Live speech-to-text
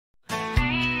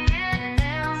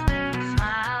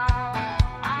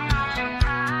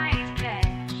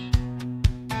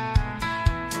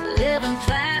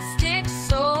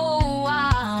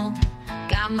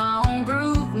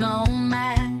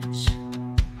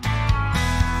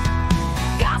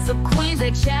of queens,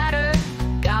 they chatter.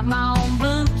 Got my own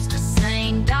blues to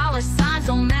sing. Dollar signs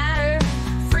don't matter.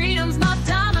 Freedom's my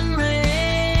diamond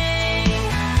ring.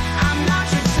 I'm not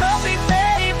your trophy,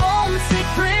 babe. Won't sit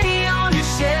pretty on your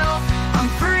shelf. I'm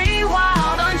free,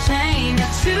 wild, unchained. I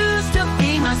choose to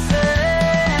be myself.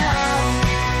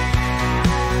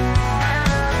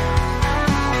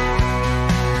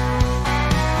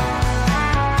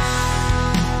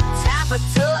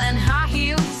 Taffeta and high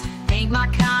heels ain't my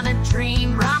kind of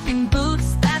dream. Rocking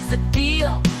boots, that's the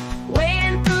deal.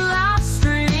 Wading through live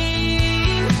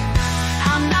stream.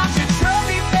 I'm not your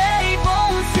trophy, babe.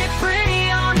 Won't sit pretty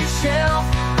on your shelf.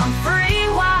 I'm free,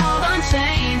 wild,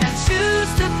 unchained. I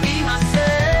choose to be myself.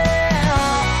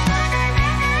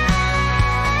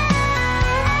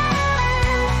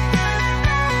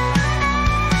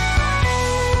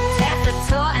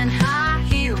 Taffeta and high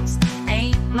heels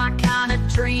ain't my kind of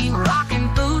dream. Rocking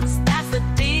boots,